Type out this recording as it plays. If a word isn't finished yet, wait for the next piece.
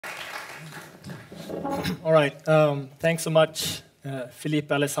All right. Thanks so much,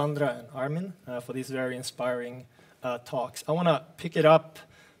 Felipe, Alessandra, and Armin, for these very inspiring talks. I want to pick it up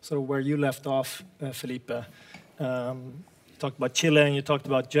sort of where you left off, Felipe. You talked about Chile, and you talked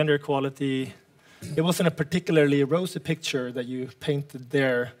about gender equality. It wasn't a particularly rosy picture that you painted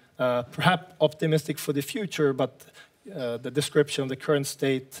there, perhaps optimistic for the future, but the description of the current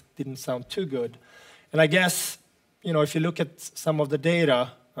state didn't sound too good. And I guess, you know, if you look at some of the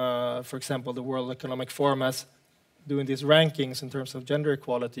data, for example, the World Economic Forum is doing these rankings in terms of gender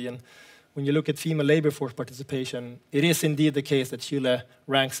equality, and when you look at female labor force participation, it is indeed the case that Chile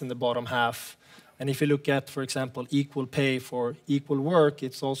ranks in the bottom half. And if you look at, for example, equal pay for equal work,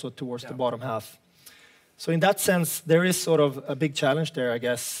 it's also towards the bottom half. So in that sense, there is sort of a big challenge there, I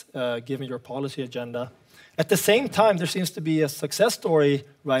guess, given your policy agenda. At the same time, there seems to be a success story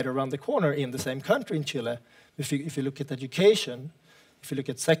right around the corner in the same country, in Chile. If you look at education, if you look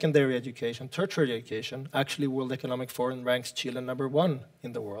at secondary education, tertiary education, actually World Economic Forum ranks Chile #1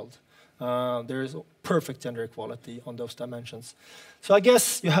 in the world. There is perfect gender equality on those dimensions. So I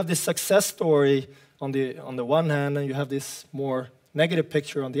guess you have this success story on the one hand, and you have this more negative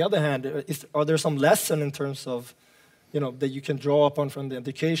picture on the other hand. Are there some lesson in terms of, you know, that you can draw upon from the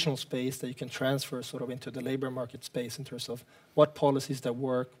educational space that you can transfer sort of into the labor market space in terms of what policies that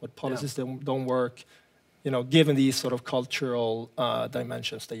work, what policies that don't work, you know, given these sort of cultural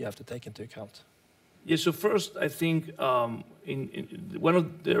dimensions that you have to take into account? Yeah, so first, I think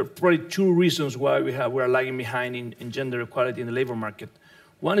there are probably two reasons why we're lagging behind in gender equality in the labor market.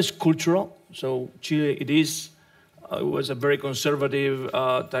 One is cultural. So Chile, it was a very conservative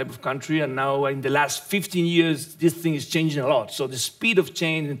type of country, and now in the last 15 years, this thing is changing a lot. So the speed of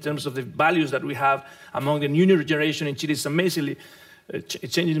change in terms of the values that we have among the new generation in Chile is amazingly,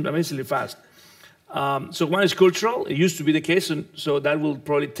 changing amazingly fast. So one is cultural. It used to be the case, and so that will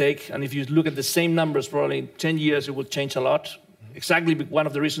probably take, and if you look at the same numbers, probably in 10 years, it will change a lot. Exactly one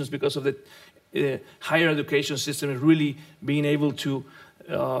of the reasons because of the higher education system is really being able to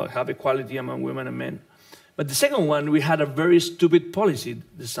have equality among women and men. But the second one, we had a very stupid policy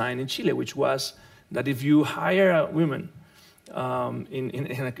design in Chile, which was that if you hire a woman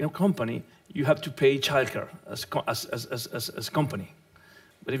in a company, you have to pay childcare as a company.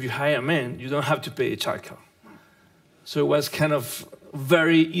 But if you hire a man, you don't have to pay childcare. So it was kind of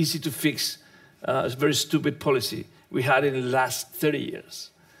very easy to fix, a very stupid policy we had in the last 30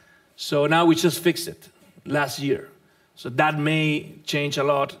 years. So now we just fixed it last year. So that may change a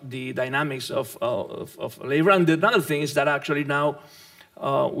lot the dynamics of labor. And the other thing is that actually now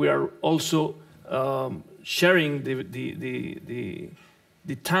we are also sharing the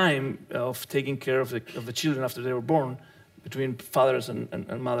time of taking care of the children after they were born between fathers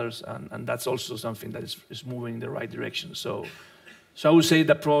and mothers, and that's also something that is moving in the right direction. So I would say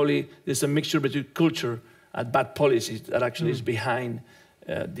that probably there's a mixture between culture and bad policies that actually is behind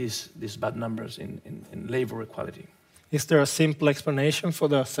these bad numbers in labor equality. Is there a simple explanation for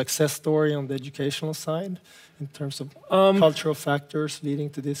the success story on the educational side in terms of cultural factors leading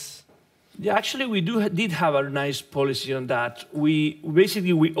to this? Yeah, actually, we did have a nice policy on that. We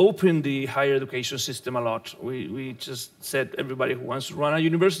opened the higher education system a lot. We just said everybody who wants to run a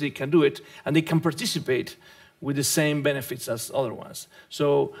university can do it, and they can participate with the same benefits as other ones.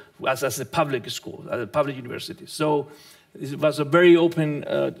 So, as a public school, as a public university. So, it was a very open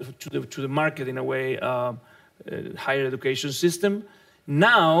to the market in a way. Higher education system.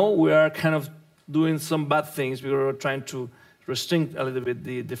 Now we are kind of doing some bad things. We are trying to restrict a little bit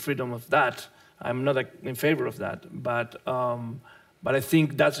the freedom of that. I'm not in favor of that, but I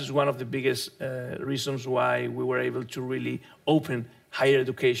think that is one of the biggest reasons why we were able to really open higher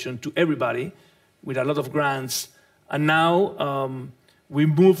education to everybody with a lot of grants. And now we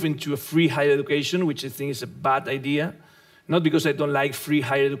move into a free higher education, which I think is a bad idea. Not because I don't like free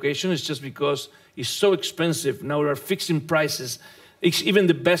higher education, it's just because it's so expensive. Now we are fixing prices. Even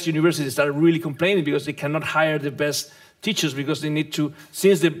the best universities are really complaining because they cannot hire the best teachers because they need to,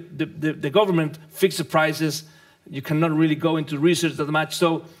 since the government fixed the prices, you cannot really go into research that much.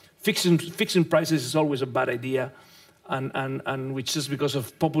 So fixing prices is always a bad idea. And which is because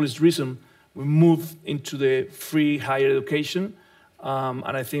of populist reason, we move into the free higher education.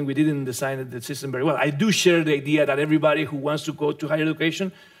 And I think we didn't design the system very well. I do share the idea that everybody who wants to go to higher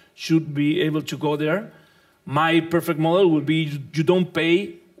education should be able to go there. My perfect model would be you don't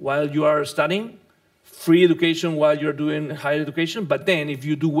pay while you are studying, free education while you're doing higher education, but then if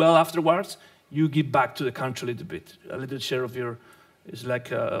you do well afterwards, you give back to the country a little bit, a little share of your, it's like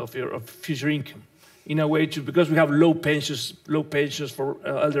of future income. In a way, because we have low pensions for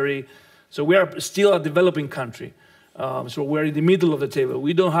elderly, so we are still a developing country. So we're in the middle of the table.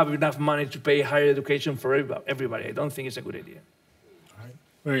 We don't have enough money to pay higher education for everybody. I don't think it's a good idea. All right.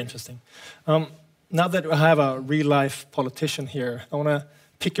 Very interesting. Now that I have a real-life politician here, I want to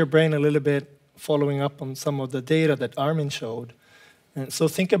pick your brain a little bit, following up on some of the data that Armin showed. And so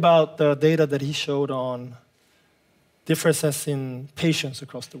think about the data that he showed on differences in patients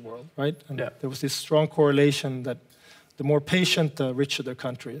across the world, right? And there was this strong correlation that the more patient, the richer the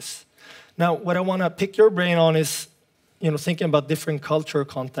country is. Now, what I want to pick your brain on is, thinking about different cultural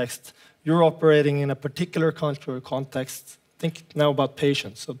contexts. You're operating in a particular cultural context. Think now about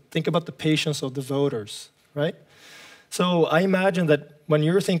patients. So think about the patients of the voters, right? So I imagine that when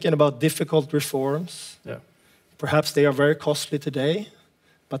you're thinking about difficult reforms, perhaps they are very costly today,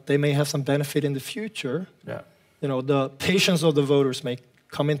 but they may have some benefit in the future. The patience of the voters may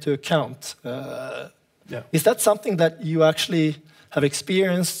come into account. Is that something that you actually have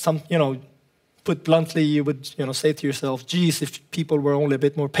experienced? Put bluntly, you would say to yourself, geez, if people were only a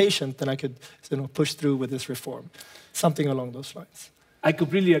bit more patient, then I could push through with this reform. Something along those lines. I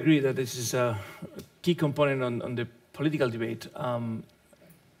completely agree that this is a key component on the political debate.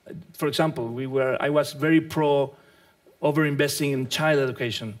 For example, I was very pro over-investing in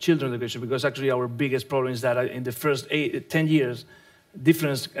children education, because actually our biggest problem is that in the first 10 years,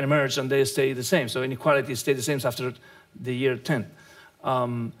 difference emerge and they stay the same. So inequality stay the same after the year 10.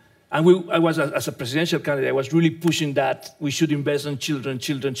 And I was, as a presidential candidate, I was really pushing that we should invest in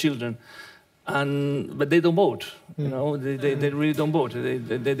children. But they don't vote. They really don't vote.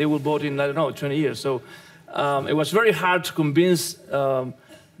 They will vote in, I don't know, 20 years. So it was very hard to convince. But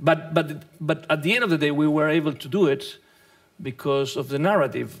at the end of the day, we were able to do it because of the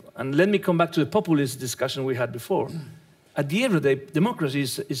narrative. And let me come back to the populist discussion we had before. At the end of the day, democracy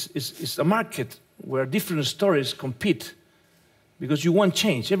is a market where different stories compete, because you want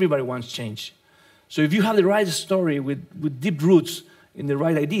change. Everybody wants change. So if you have the right story with deep roots in the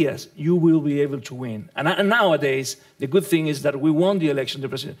right ideas, you will be able to win. And nowadays, the good thing is that we won the election, the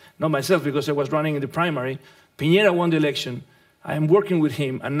president, not myself, because I was running in the primary. Piñera won the election. I am working with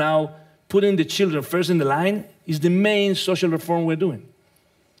him, and now putting the children first in the line is the main social reform we're doing.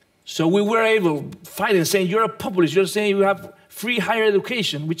 So we were able to fight and saying, you're a populist, you're saying you have free higher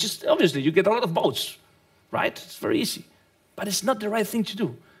education, which is obviously, you get a lot of votes, right? It's very easy. But it's not the right thing to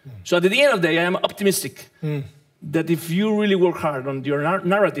do. So at the end of the day, I am optimistic that if you really work hard on your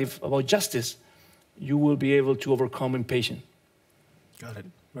narrative about justice, you will be able to overcome impatience. Got it.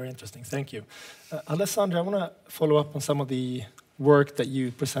 Very interesting. Thank you. Alessandra, I want to follow up on some of the work that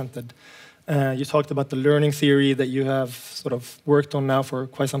you presented. You talked about the learning theory that you have sort of worked on now for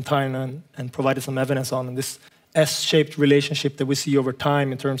quite some time and provided some evidence on, and this S-shaped relationship that we see over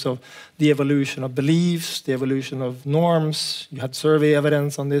time in terms of the evolution of beliefs, the evolution of norms. You had survey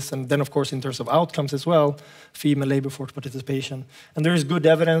evidence on this, and then, of course, in terms of outcomes as well, female labor force participation. And there is good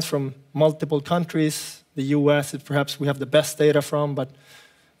evidence from multiple countries. The US, perhaps we have the best data from, but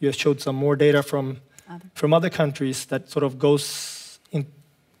you showed some more data from other countries that sort of goes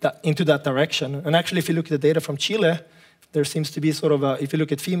into that direction. And actually, if you look at the data from Chile, there seems to be sort of if you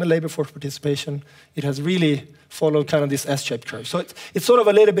look at female labor force participation, it has really followed kind of this S-shaped curve. So it's sort of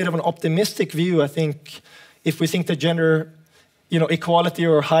a little bit of an optimistic view, I think, if we think that gender equality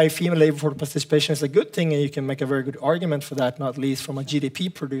or high female labor force participation is a good thing, and you can make a very good argument for that, not least from a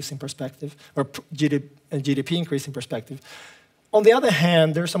GDP producing perspective, or GDP increasing perspective. On the other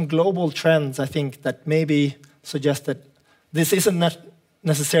hand, there are some global trends, I think, that maybe suggest that this isn't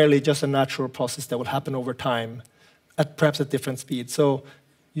necessarily just a natural process that will happen over time, perhaps at different speeds. So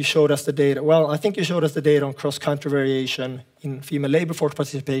you showed us the data. Well, I think you showed us the data on cross-country variation in female labor force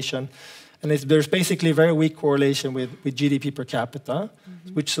participation. And there's basically a very weak correlation with GDP per capita,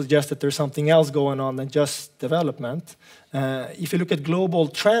 which suggests that there's something else going on than just development. If you look at global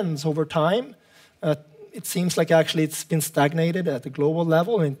trends over time, it seems like actually it's been stagnated at the global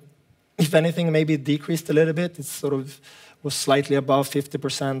level. And if anything, maybe it decreased a little bit. It sort of was slightly above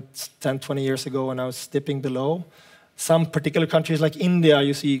 50% 10, 20 years ago, and now it's dipping below. Some particular countries like India,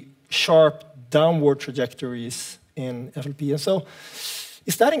 you see sharp downward trajectories in FLP. And so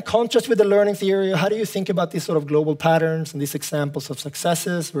is that in contrast with the learning theory? How do you think about these sort of global patterns and these examples of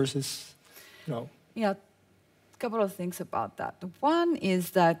successes versus, Yeah, a couple of things about that. One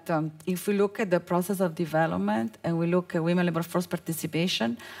is that if we look at the process of development and we look at women labor force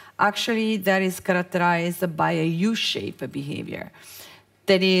participation, actually that is characterized by a U-shaped behavior.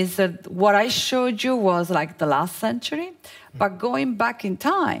 That is, what I showed you was like the last century, but going back in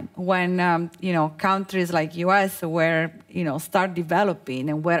time when, countries like US were, start developing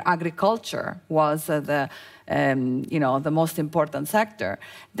and where agriculture was the most important sector,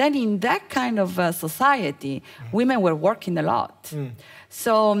 then in that kind of society, women were working a lot.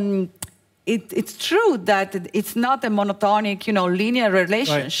 So it's true that it's not a monotonic, linear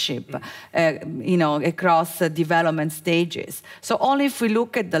relationship, across development stages. So only if we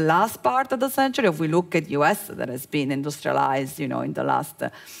look at the last part of the century, if we look at US that has been industrialized, in the last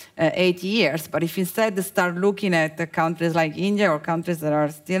 8 years. But if instead start looking at countries like India or countries that are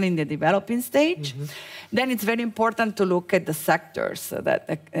still in the developing stage, then it's very important to look at the sectors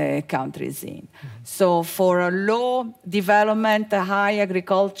that a country is in. So for a low development, high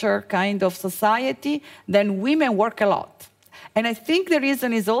agriculture kind of society, then women work a lot. And I think the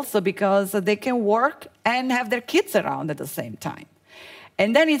reason is also because they can work and have their kids around at the same time.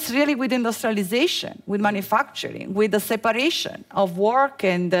 And then it's really with industrialization, with manufacturing, with the separation of work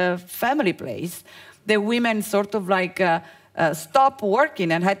and the family place, the women sort of like stopped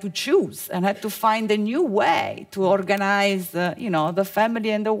working and had to choose and had to find a new way to organize, the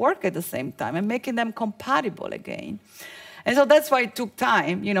family and the work at the same time and making them compatible again. And so that's why it took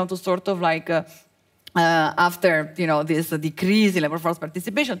time, to sort of like, after, this decrease in labor force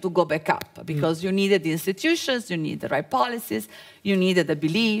participation to go back up because you needed the institutions, you needed the right policies, you needed the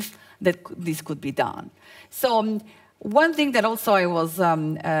belief that this could be done. So one thing that also I was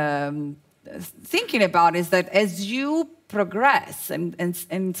thinking about is that as you progress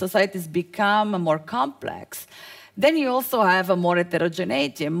and societies become more complex, then you also have a more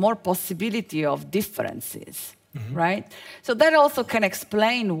heterogeneity and more possibility of differences. Right? So that also can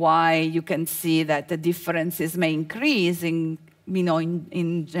explain why you can see that the differences may increase in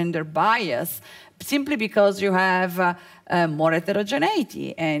gender bias, simply because you have more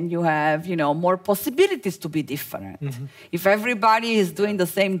heterogeneity and you have, more possibilities to be different. If everybody is doing the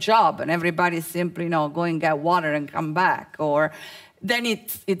same job and everybody is simply, going get water and come back, then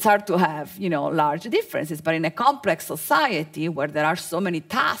it's hard to have, large differences. But in a complex society where there are so many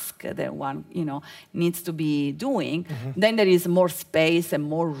tasks that one, needs to be doing, then there is more space and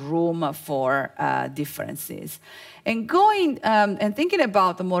more room for differences. And going and thinking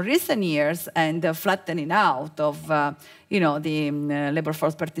about the more recent years and the flattening out of, the labor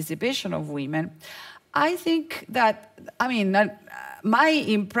force participation of women, I think that, my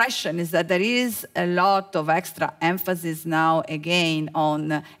impression is that there is a lot of extra emphasis now again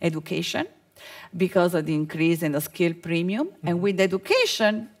on education because of the increase in the skill premium. And with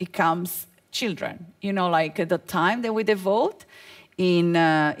education, it comes children. Like the time that we devote in,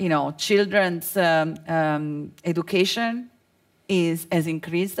 children's education has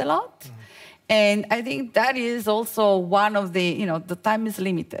increased a lot. And I think that is also one of the, the time is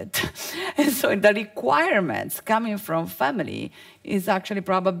limited. And so the requirements coming from family is actually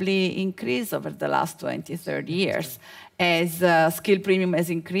probably increased over the last 20, 30 years as skill premium has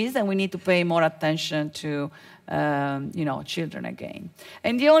increased and we need to pay more attention to, children again.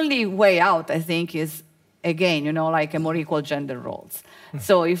 And the only way out, I think, is, again, like a more equal gender roles.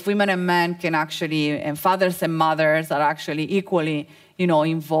 So if women and men can actually, and fathers and mothers are actually equally,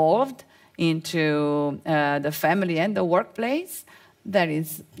 involved into the family and the workplace, that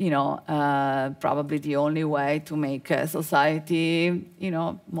is, probably the only way to make society,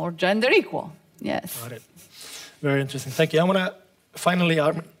 more gender equal. Yes. Got it. Very interesting. Thank you. I want to finally,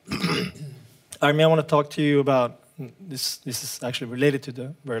 Armin, I want to talk to you about this. This is actually related to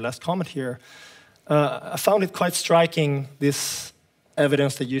the very last comment here. I found it quite striking, this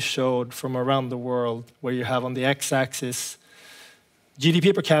evidence that you showed from around the world, where you have on the x-axis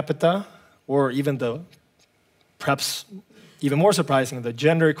GDP per capita, or even perhaps even more surprising, the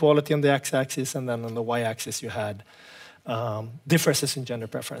gender equality on the x-axis, and then on the y-axis you had differences in gender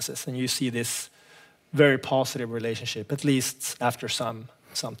preferences. And you see this very positive relationship, at least after some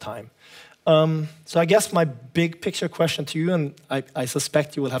time. So I guess my big picture question to you, and I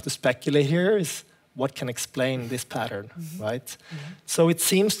suspect you will have to speculate here, is what can explain this pattern, right? So it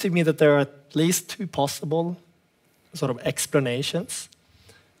seems to me that there are at least two possible sort of explanations.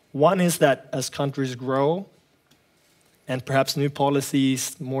 One is that as countries grow and perhaps new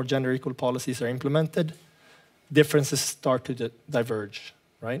policies, more gender equal policies are implemented, differences start to diverge,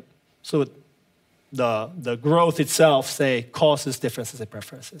 right? So the growth itself, say, causes differences in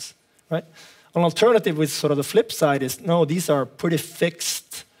preferences, right? An alternative with sort of the flip side is, no, these are pretty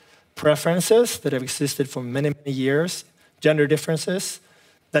fixed preferences that have existed for many, many years, gender differences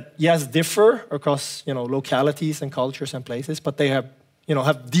that, yes, differ across, localities and cultures and places, but they have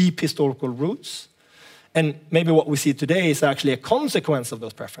deep historical roots. And maybe what we see today is actually a consequence of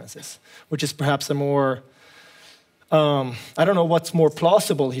those preferences, which is perhaps a more, I don't know what's more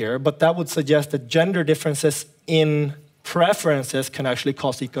plausible here, but that would suggest that gender differences in preferences can actually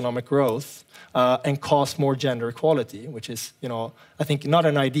cause economic growth and cause more gender equality, which is, I think not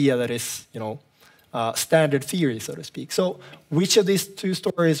an idea that is, standard theory, so to speak. So which of these two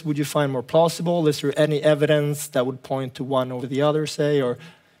stories would you find more plausible? Is there any evidence that would point to one over the other, say, or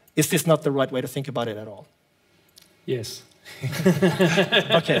is this not the right way to think about it at all? Yes.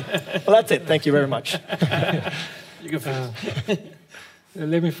 Okay, well, that's it. Thank you very much. You go first.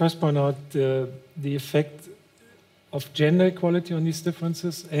 Let me first point out the effect of gender equality on these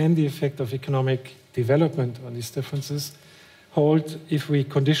differences and the effect of economic development on these differences hold if we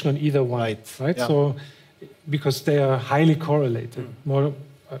condition on either one, right? Yeah. So, because they are highly correlated. More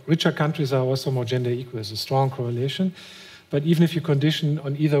richer countries are also more gender equal. There's a strong correlation. But even if you condition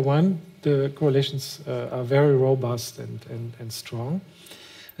on either one, the correlations are very robust and strong.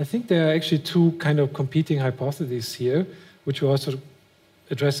 I think there are actually two kind of competing hypotheses here, which we also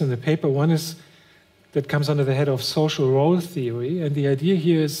address in the paper. One is that comes under the head of social role theory, and the idea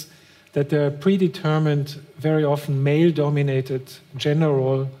here is that there are predetermined, very often male-dominated gender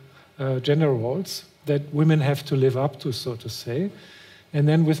roles that women have to live up to, so to say. And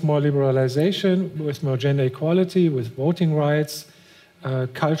then with more liberalization, with more gender equality, with voting rights,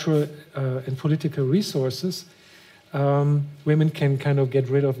 cultural and political resources, women can kind of get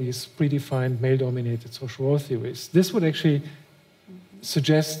rid of these predefined male-dominated social role theories. This would actually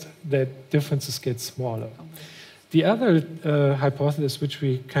suggest that differences get smaller. The other hypothesis, which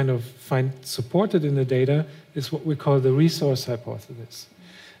we kind of find supported in the data, is what we call the resource hypothesis.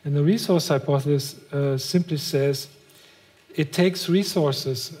 And the resource hypothesis simply says it takes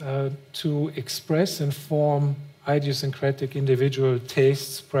resources to express and form idiosyncratic individual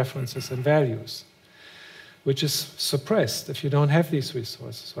tastes, preferences, and values, which is suppressed if you don't have these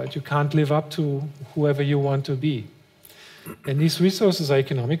resources, right? You can't live up to whoever you want to be. And these resources are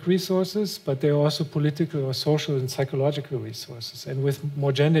economic resources, but they're also political or social and psychological resources. And with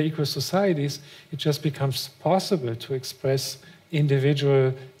more gender equal societies, it just becomes possible to express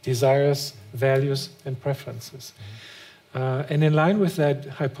individual desires, values, and preferences. And in line with that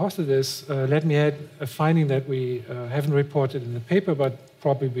hypothesis, let me add a finding that we haven't reported in the paper, but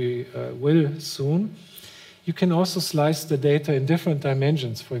probably will soon. You can also slice the data in different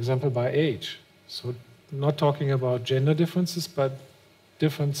dimensions, for example, by age. So not talking about gender differences, but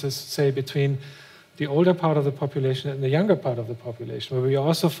differences, say, between the older part of the population and the younger part of the population, where we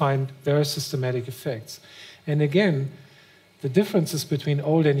also find very systematic effects. And again, the differences between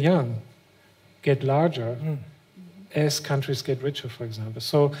old and young get larger as countries get richer, for example.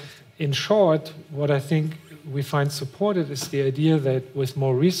 So in short, what I think we find supported is the idea that with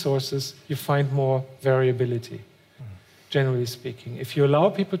more resources, you find more variability. Generally speaking. If you allow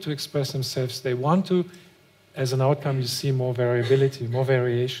people to express themselves they want to, as an outcome, you see more variability, more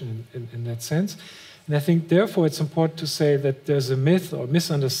variation in that sense. And I think, therefore, it's important to say that there's a myth or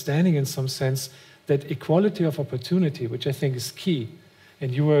misunderstanding in some sense that equality of opportunity, which I think is key,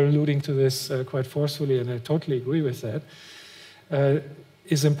 and you were alluding to this quite forcefully, and I totally agree with that,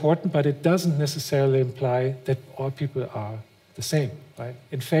 is important, but it doesn't necessarily imply that all people are the same, right?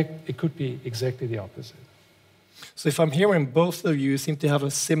 In fact, it could be exactly the opposite. So if I'm hearing both of you seem to have a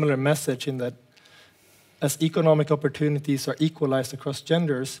similar message in that as economic opportunities are equalized across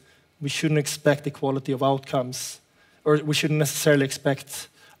genders, we shouldn't expect equality of outcomes, or we shouldn't necessarily expect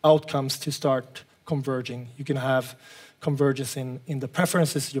outcomes to start converging. You can have convergence in the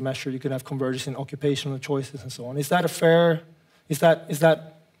preferences you measure, you can have convergence in occupational choices and so on. Is that a fair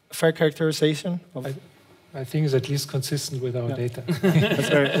characterization of I think it's at least consistent with our data. That's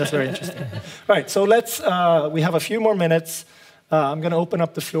very interesting. Right, so let's, we have a few more minutes. I'm going to open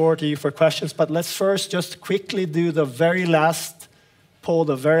up the floor to you for questions, but let's first just quickly do the very last poll,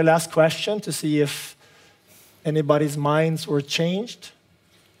 the very last question to see if anybody's minds were changed.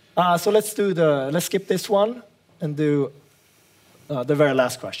 So let's skip this one and do the very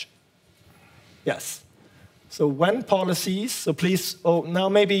last question. Yes. So when policies, so please, now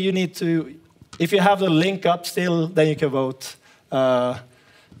maybe you need to, if you have the link up still, then you can vote. So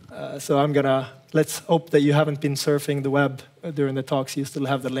let's hope that you haven't been surfing the web during the talks, you still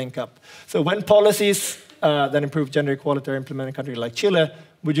have the link up. So when policies that improve gender equality are implemented in a country like Chile,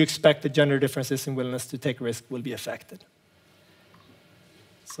 would you expect the gender differences in willingness to take risk will be affected?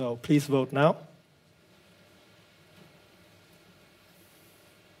 So please vote now.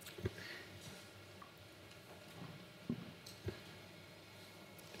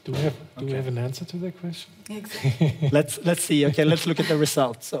 Do we have an answer to that question? Exactly. Let's see. Okay, let's look at the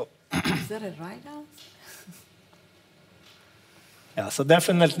results. So is that a right answer? Yeah, so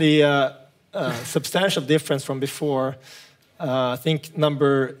definitely substantial difference from before. I think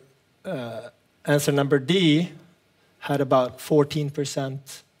answer number D had about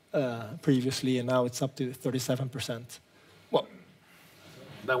 14% previously, and now it's up to 37%. Well,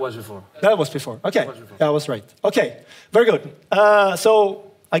 That was before. that was before. Okay, That was before. yeah, I was right. Okay, very good.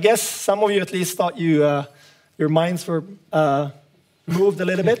 So I guess some of you at least thought your minds were moved a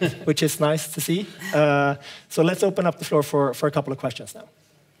little bit, which is nice to see. So let's open up the floor for a couple of questions now.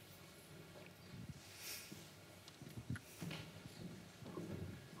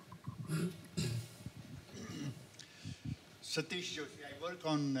 Satish Joshi, I work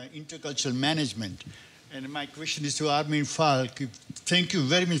on intercultural management. And my question is to Armin Falk. Thank you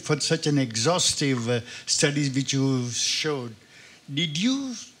very much for such an exhaustive studies which you showed. Did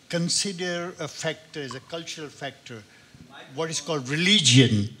you consider a factor, as a cultural factor, what is called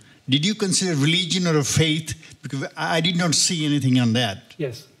religion? Did you consider religion or a faith? Because I did not see anything on that.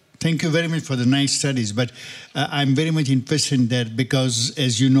 Yes. Thank you very much for the nice studies, but I'm very much interested in that because,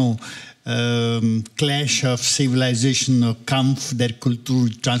 as you know, clash of civilization or Kampf, that Kultur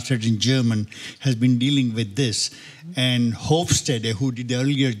translated in German, has been dealing with this. And Hofstede, who did the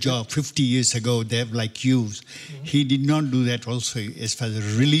earlier job 50 years ago, they have like you, he did not do that also as far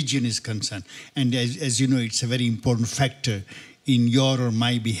as religion is concerned. And as you know, it's a very important factor in your or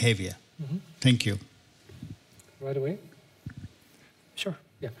my behavior. Thank you. Right away? Sure.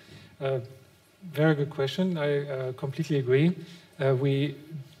 Yeah. Very good question. I completely agree.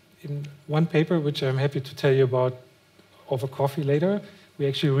 In one paper, which I'm happy to tell you about over coffee later, we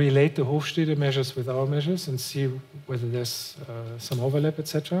actually relate the Hofstede measures with our measures and see whether there's some overlap,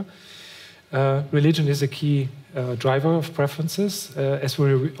 etc. Religion is a key driver of preferences. As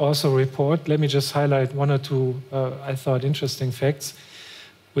we also report, let me just highlight one or two, I thought, interesting facts.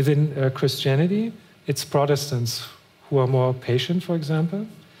 Within Christianity, it's Protestants who are more patient, for example,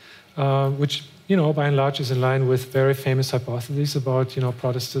 which, you know, by and large is in line with very famous hypotheses about, you know,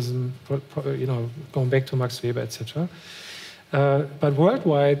 Protestantism, you know, going back to Max Weber, etc. But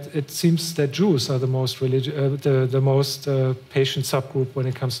worldwide, it seems that Jews are the most patient subgroup when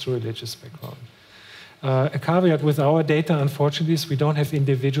it comes to religious background. A caveat with our data, unfortunately, is we don't have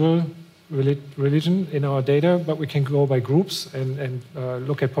individual religion in our data, but we can go by groups and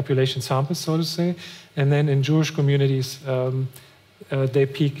look at population samples, so to say. And then in Jewish communities, they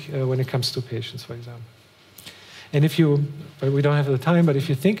peak when it comes to patients, for example. And if you, but we don't have the time, but if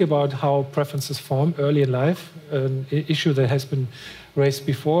you think about how preferences form early in life, an issue that has been raised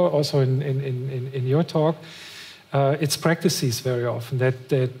before, also in your talk, it's practices very often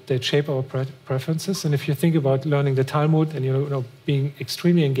that shape our preferences. And if you think about learning the Talmud and, you know, being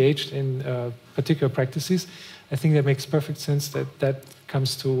extremely engaged in particular practices, I think that makes perfect sense that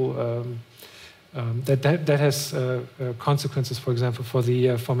comes to that has consequences, for example, for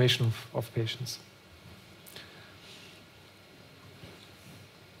the formation of patients.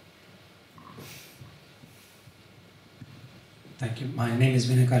 Thank you. My name is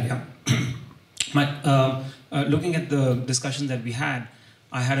Vinay Kalia. Looking at the discussion that we had,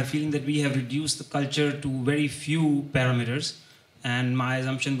 I had a feeling that we have reduced the culture to very few parameters. And my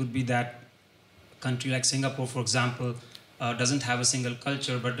assumption would be that a country like Singapore, for example, doesn't have a single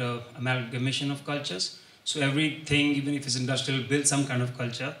culture, but an amalgamation of cultures. So everything, even if it's industrial, builds some kind of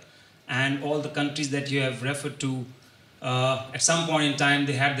culture. And all the countries that you have referred to, at some point in time,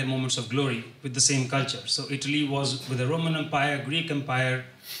 they had their moments of glory with the same culture. So Italy was with the Roman Empire, Greek Empire,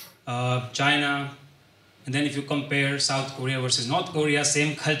 China, and then if you compare South Korea versus North Korea,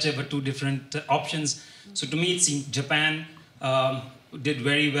 same culture but two different options. So to me, it seems Japan did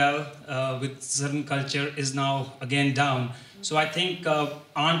very well with certain culture, is now again down. So I think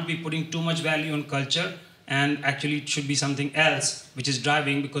aren't we putting too much value on culture, and actually it should be something else which is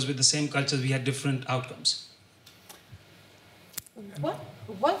driving, because with the same cultures we had different outcomes.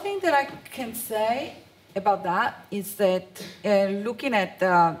 One thing that I can say about that is that looking at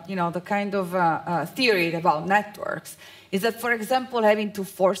you know, the kind of theory about networks, is that, for example, having two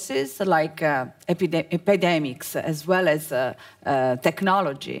forces like epidemics as well as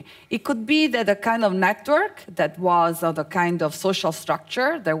technology, it could be that a kind of network that was the kind of social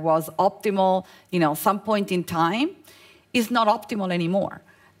structure that was optimal, you know, some point in time, is not optimal anymore.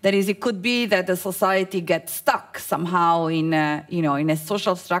 That is, it could be that the society gets stuck somehow in, you know, in a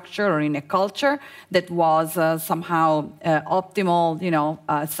social structure or in a culture that was somehow optimal, you know,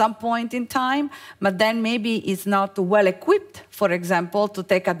 at some point in time, but then maybe is not well equipped, for example, to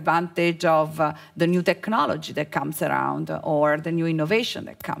take advantage of the new technology that comes around or the new innovation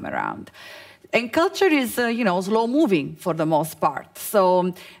that come around. And culture is, slow moving for the most part.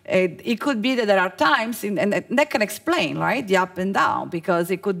 So it could be that there are times, and that can explain, right, the up and down,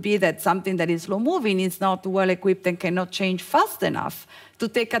 because it could be that something that is slow moving is not well equipped and cannot change fast enough to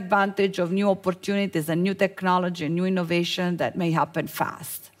take advantage of new opportunities and new technology and new innovation that may happen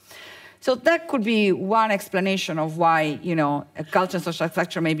fast. So that could be one explanation of why, a culture and social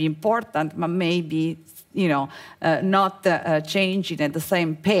structure may be important, but maybe, not changing at the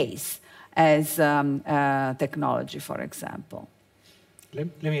same pace as technology, for example.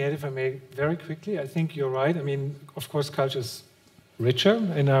 Let me add, if I may, very quickly. I think you're right. I mean, of course, culture is richer,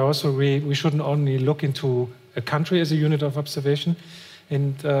 and I also we shouldn't only look into a country as a unit of observation.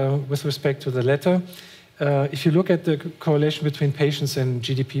 And with respect to the latter, if you look at the correlation between patients and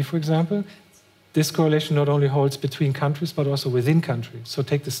GDP, for example, this correlation not only holds between countries, but also within countries. So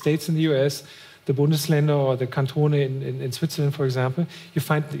take the states in the US, the Bundesländer or the Kantone in Switzerland, for example, you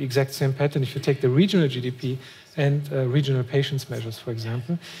find the exact same pattern if you take the regional GDP and regional patients measures, for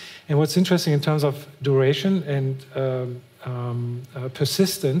example. And what's interesting in terms of duration and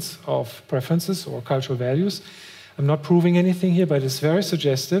persistence of preferences or cultural values, I'm not proving anything here, but it's very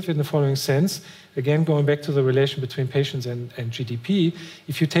suggestive in the following sense. Again, going back to the relation between patients and GDP,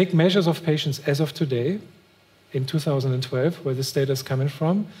 if you take measures of patients as of today, in 2012, where this data is coming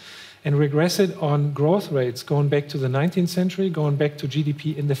from, and regress it on growth rates going back to the 19th century, going back to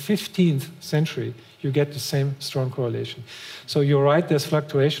GDP in the 15th century, you get the same strong correlation. So you're right, there's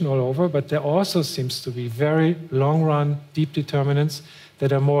fluctuation all over, but there also seems to be very long-run, deep determinants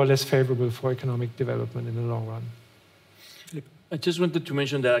that are more or less favorable for economic development in the long run. I just wanted to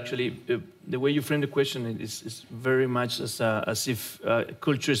mention that actually the way you frame the question is very much as if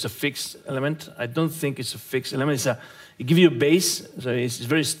culture is a fixed element. I don't think it's a fixed element. It gives you a base, so it's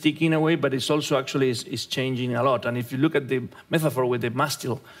very sticky in a way, but it's also actually is changing a lot. And if you look at the metaphor with the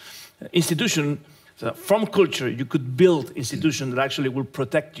mastile institution, so from culture you could build institutions that actually will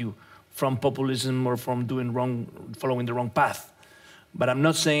protect you from populism or from following the wrong path. But I'm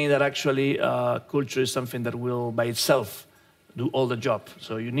not saying that actually culture is something that will by itself do all the job.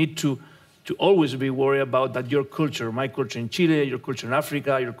 So you need to always be worried about that your culture, my culture in Chile, your culture in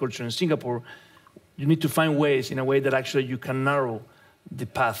Africa, your culture in Singapore, you need to find ways in a way that actually you can narrow the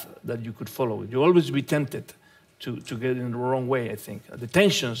path that you could follow. You'll always be tempted to get in the wrong way, I think. The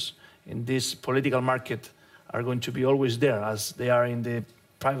tensions in this political market are going to be always there as they are in the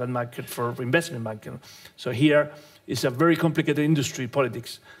private market for investment banking. So here is a very complicated industry,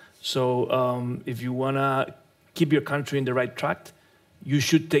 politics. So if you want to keep your country in the right track, you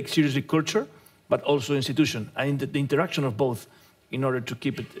should take seriously culture, but also institution, and the interaction of both in order to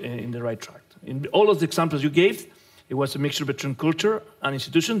keep it in the right track. In all of the examples you gave, it was a mixture between culture and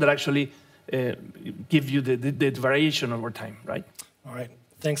institution that actually give you the variation over time, right? All right,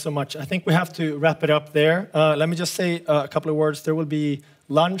 thanks so much. I think we have to wrap it up there. Let me just say a couple of words. There will be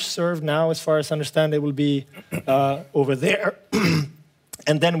lunch served now, as far as I understand. It will be over there.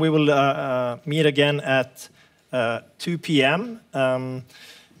 And then we will meet again at 2 p.m.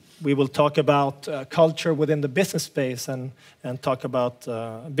 We will talk about culture within the business space and talk about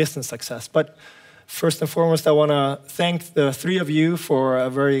business success. But first and foremost, I want to thank the three of you for a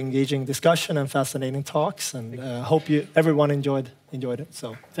very engaging discussion and fascinating talks. And hope everyone enjoyed it.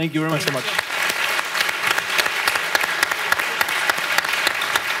 So thank you very much so much.